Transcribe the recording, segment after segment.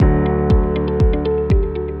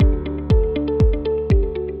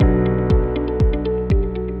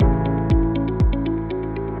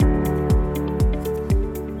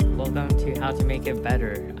Become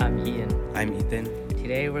Better. I'm Ian. I'm Ethan.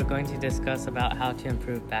 Today we're going to discuss about how to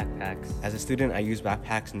improve backpacks. As a student, I use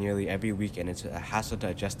backpacks nearly every week and it's a hassle to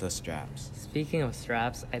adjust those straps. Speaking of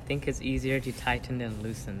straps, I think it's easier to tighten than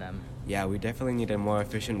loosen them. Yeah, we definitely need a more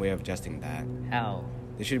efficient way of adjusting that. How?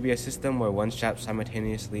 There should be a system where one strap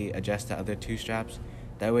simultaneously adjusts the other two straps.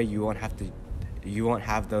 That way you won't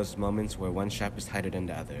have those moments where one strap is tighter than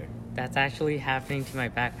the other. That's actually happening to my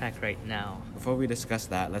backpack right now. Before we discuss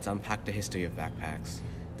that, let's unpack the history of backpacks.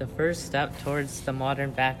 The first step towards the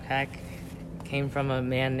modern backpack came from a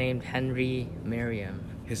man named Henry Merriam.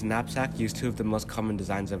 His knapsack used two of the most common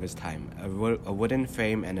designs of his time, a wooden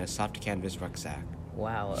frame and a soft canvas rucksack.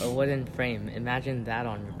 Wow, a wooden frame. Imagine that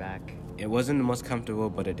on your back. It wasn't the most comfortable,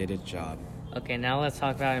 but it did its job. Okay, now let's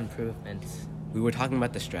talk about improvements. We were talking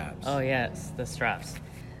about the straps. Oh yes, the straps.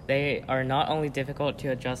 They are not only difficult to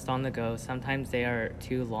adjust on the go, sometimes they are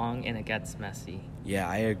too long and it gets messy. Yeah,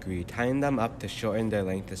 I agree. Tying them up to shorten their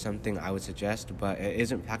length is something I would suggest, but it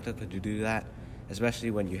isn't practical to do that,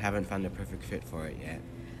 especially when you haven't found the perfect fit for it yet.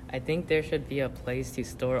 I think there should be a place to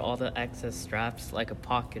store all the excess straps, like a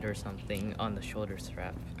pocket or something, on the shoulder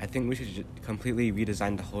strap. I think we should completely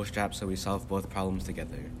redesign the whole strap so we solve both problems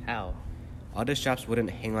together. How? All the straps wouldn't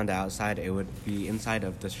hang on the outside, it would be inside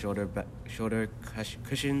of the shoulder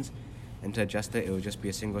cushions, and to adjust it, it would just be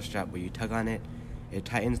a single strap where you tug on it. It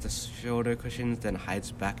tightens the shoulder cushions, then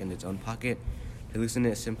hides back in its own pocket. To loosen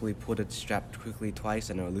it, simply pull the strap quickly twice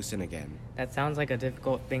and it will loosen again. That sounds like a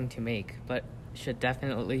difficult thing to make, but should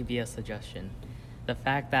definitely be a suggestion. The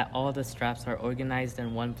fact that all the straps are organized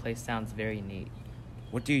in one place sounds very neat.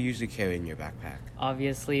 What do you usually carry in your backpack?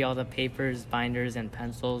 Obviously all the papers, binders, and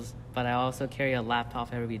pencils, but I also carry a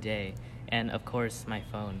laptop every day, and of course my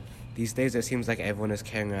phone. These days, it seems like everyone is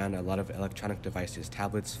carrying around a lot of electronic devices,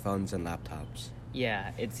 tablets, phones, and laptops.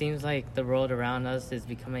 Yeah, it seems like the world around us is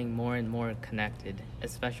becoming more and more connected,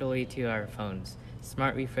 especially to our phones.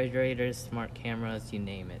 Smart refrigerators, smart cameras, you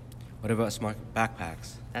name it. What about smart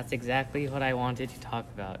backpacks? That's exactly what I wanted to talk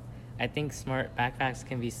about. I think smart backpacks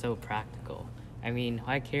can be so practical. I mean,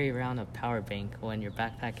 why carry around a power bank when your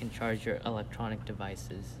backpack can charge your electronic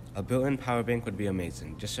devices? A built-in power bank would be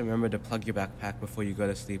amazing. Just remember to plug your backpack before you go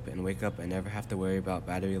to sleep and wake up and never have to worry about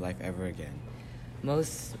battery life ever again.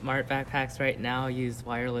 Most smart backpacks right now use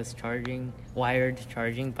wired charging,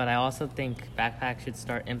 but I also think backpacks should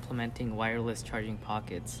start implementing wireless charging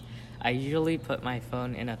pockets. I usually put my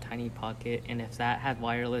phone in a tiny pocket, and if that had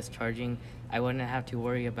wireless charging, I wouldn't have to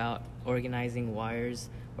worry about organizing wires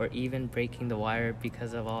or even breaking the wire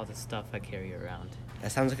because of all the stuff I carry around.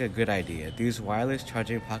 That sounds like a good idea. These wireless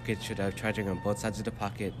charging pockets should have charging on both sides of the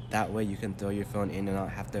pocket. That way you can throw your phone in and not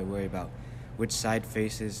have to worry about which side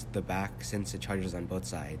faces the back since it charges on both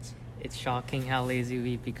sides. It's shocking how lazy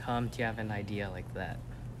we've become to have an idea like that.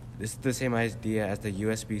 This is the same idea as the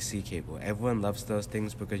USB-C cable. Everyone loves those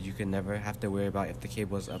things because you can never have to worry about if the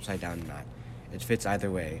cable is upside down or not. It fits either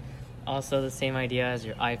way. Also the same idea as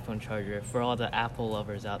your iPhone charger for all the Apple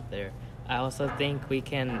lovers out there. I also think we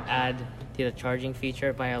can add to the charging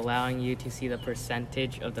feature by allowing you to see the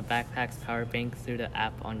percentage of the backpack's power bank through the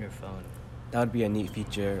app on your phone. That would be a neat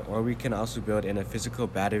feature, or we can also build in a physical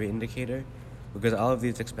battery indicator. Because all of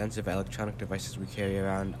these expensive electronic devices we carry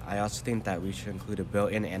around, I also think that we should include a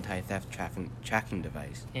built-in anti-theft tracking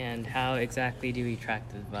device. And how exactly do we track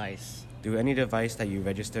the device? Through any device that you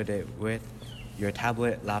registered it with, your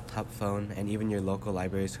tablet, laptop, phone, and even your local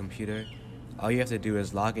library's computer, all you have to do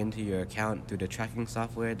is log into your account through the tracking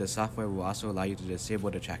software. The software will also allow you to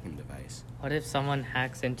disable the tracking device. What if someone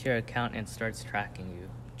hacks into your account and starts tracking you?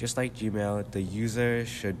 Just like Gmail, the user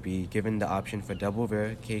should be given the option for double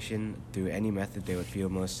verification through any method they would feel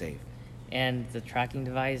most safe. And the tracking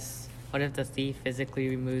device, what if the thief physically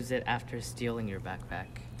removes it after stealing your backpack?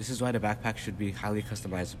 This is why the backpack should be highly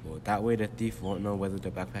customizable. That way the thief won't know whether the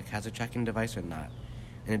backpack has a tracking device or not.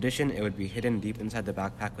 In addition, it would be hidden deep inside the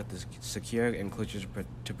backpack with a secure enclosure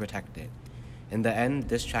to protect it. In the end,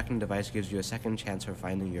 this tracking device gives you a second chance for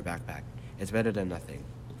finding your backpack. It's better than nothing.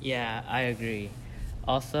 Yeah, I agree.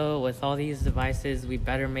 Also, with all these devices, we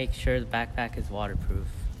better make sure the backpack is waterproof.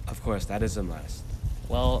 Of course, that is a must.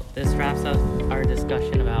 Well, this wraps up our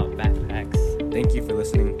discussion about backpacks. Thank you for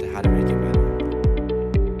listening to How to Make It Better.